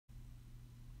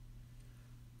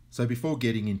So before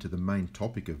getting into the main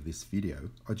topic of this video,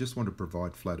 I just want to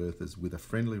provide flat earthers with a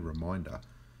friendly reminder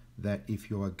that if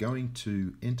you are going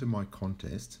to enter my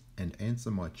contest and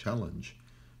answer my challenge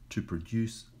to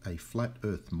produce a flat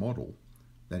earth model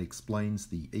that explains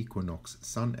the equinox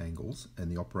sun angles and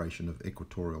the operation of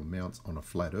equatorial mounts on a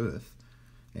flat earth,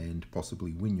 and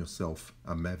possibly win yourself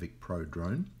a Mavic Pro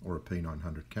drone or a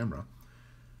P900 camera,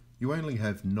 you only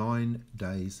have 9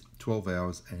 days, 12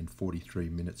 hours and 43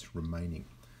 minutes remaining.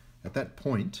 At that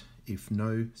point, if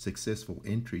no successful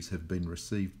entries have been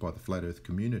received by the Flat Earth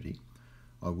community,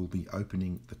 I will be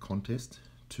opening the contest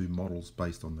to models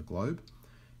based on the globe,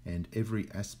 and every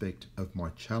aspect of my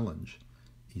challenge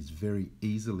is very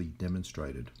easily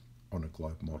demonstrated on a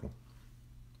globe model.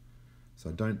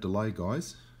 So don't delay,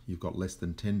 guys. You've got less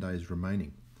than 10 days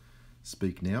remaining.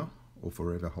 Speak now or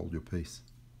forever hold your peace.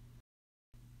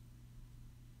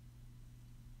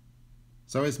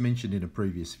 So as mentioned in a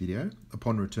previous video,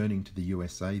 upon returning to the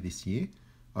USA this year,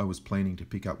 I was planning to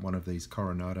pick up one of these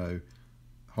Coronado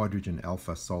hydrogen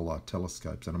alpha solar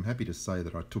telescopes, and I'm happy to say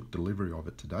that I took delivery of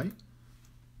it today,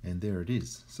 and there it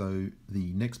is. So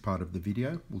the next part of the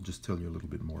video will just tell you a little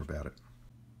bit more about it.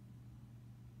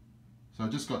 So I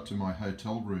just got to my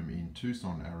hotel room in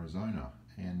Tucson, Arizona,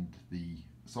 and the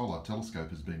solar telescope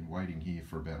has been waiting here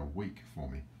for about a week for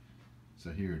me.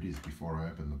 So here it is before I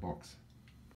open the box.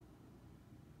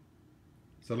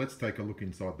 So let's take a look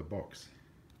inside the box.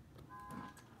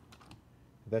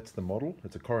 That's the model.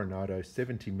 It's a Coronado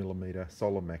 70mm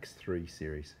Solar Max 3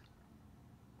 series.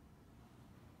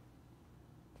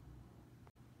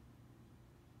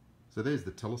 So there's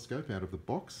the telescope out of the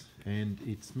box, and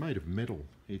it's made of metal.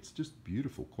 It's just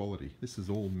beautiful quality. This is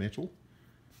all metal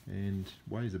and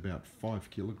weighs about 5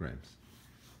 kilograms.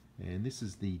 And this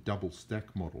is the double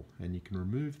stack model, and you can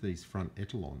remove these front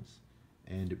etalons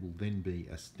and it will then be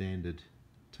a standard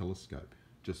telescope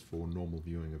just for normal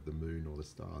viewing of the moon or the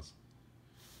stars.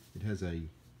 It has a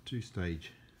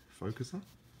 2-stage focuser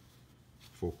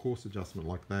for coarse adjustment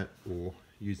like that, or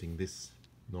using this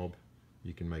knob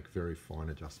you can make very fine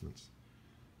adjustments.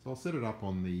 So I'll set it up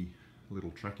on the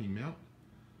little tracking mount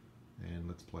and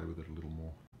let's play with it a little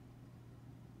more.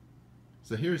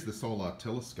 So here is the solar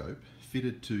telescope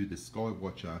fitted to the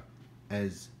Skywatcher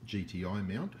as GTI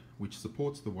mount, which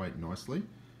supports the weight nicely,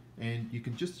 and you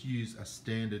can just use a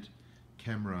standard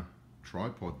camera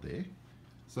tripod there.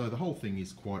 So the whole thing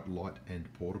is quite light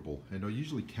and portable, and I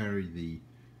usually carry the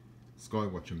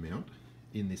Skywatcher mount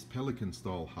in this Pelican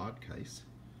style hard case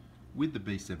with the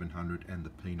B700 and the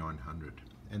P900,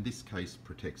 and this case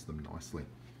protects them nicely.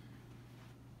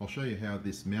 I'll show you how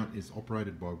this mount is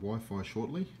operated by Wi-Fi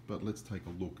shortly, but let's take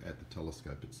a look at the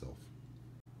telescope itself.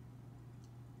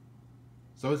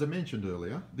 So as I mentioned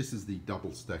earlier, this is the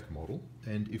double stack model,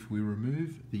 and if we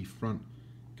remove the front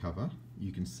cover,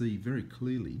 you can see very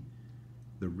clearly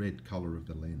the red color of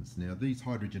the lens. Now these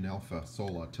hydrogen alpha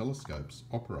solar telescopes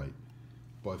operate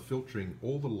by filtering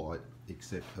all the light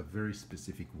except a very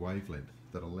specific wavelength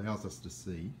that allows us to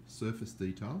see surface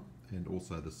detail and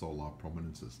also the solar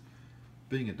prominences.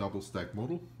 Being a double stack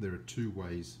model, there are 2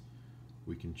 ways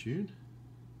we can tune.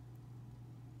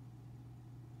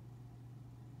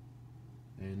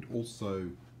 And also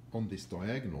on this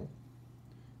diagonal,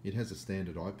 it has a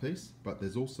standard eyepiece, but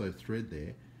there's also thread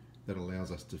there that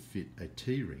allows us to fit a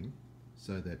T-ring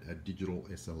so that a digital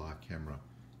SLR camera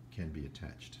can be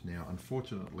attached. Now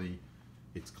unfortunately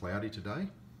it's cloudy today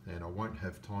and I won't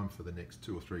have time for the next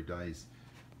 2 or 3 days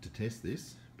to test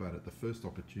this, but at the first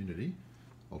opportunity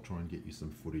I'll try and get you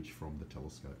some footage from the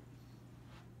telescope.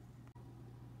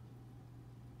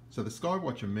 So the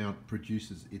Skywatcher mount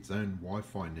produces its own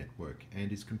Wi-Fi network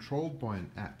and is controlled by an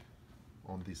app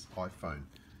on this iPhone.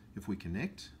 If we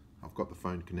connect, I've got the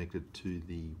phone connected to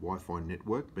the Wi-Fi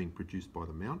network being produced by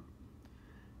the mount,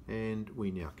 and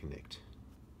we now connect.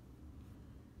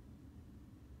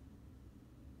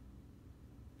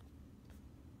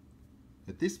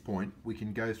 At this point we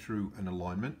can go through an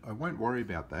alignment. I won't worry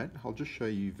about that. I'll just show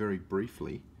you very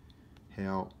briefly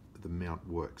how the mount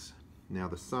works. Now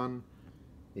the sun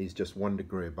is just 1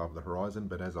 degree above the horizon,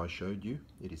 but as I showed you,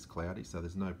 it is cloudy, so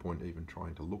there's no point even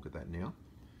trying to look at that now.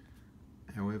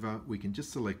 However, we can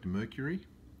just select Mercury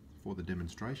for the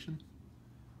demonstration,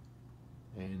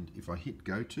 and if I hit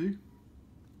go to,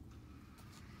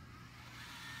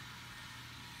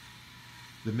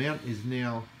 the mount is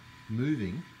now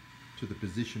moving to the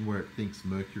position where it thinks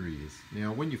Mercury is.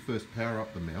 Now when you first power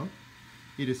up the mount,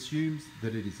 it assumes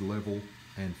that it is level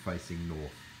and facing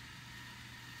north.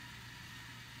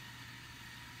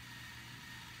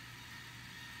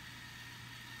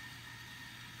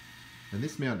 And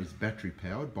this mount is battery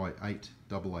powered by 8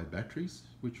 AA batteries,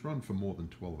 which run for more than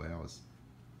 12 hours.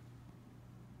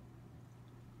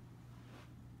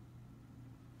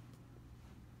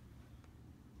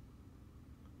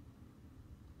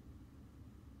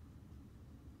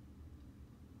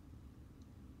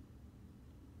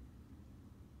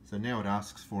 So now it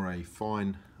asks for a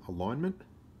fine alignment,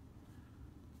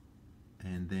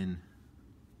 and then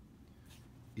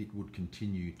it would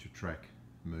continue to track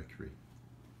mercury.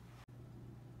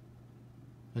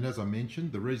 And as I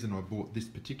mentioned, the reason I bought this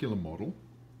particular model,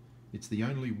 it's the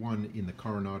only one in the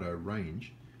Coronado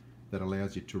range that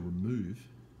allows you to remove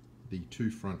the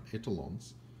 2 front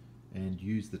etalons and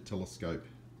use the telescope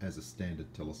as a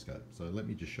standard telescope. So let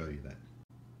me just show you that.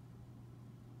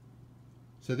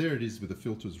 So there it is with the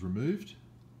filters removed,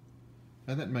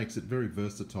 and that makes it very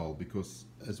versatile because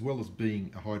as well as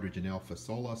being a hydrogen alpha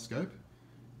solar scope,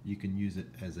 you can use it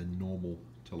as a normal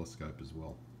telescope as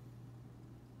well.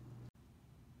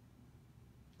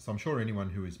 So I'm sure anyone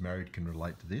who is married can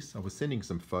relate to this. I was sending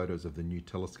some photos of the new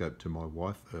telescope to my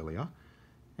wife earlier,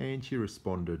 and she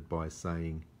responded by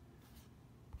saying,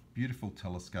 "Beautiful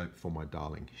telescope for my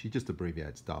darling." She just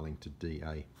abbreviates darling to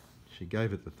DA. She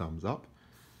gave it the thumbs up,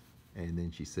 and then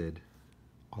she said,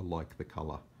 "I like the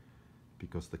colour,"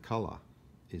 because the colour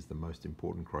is the most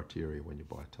important criteria when you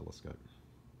buy a telescope.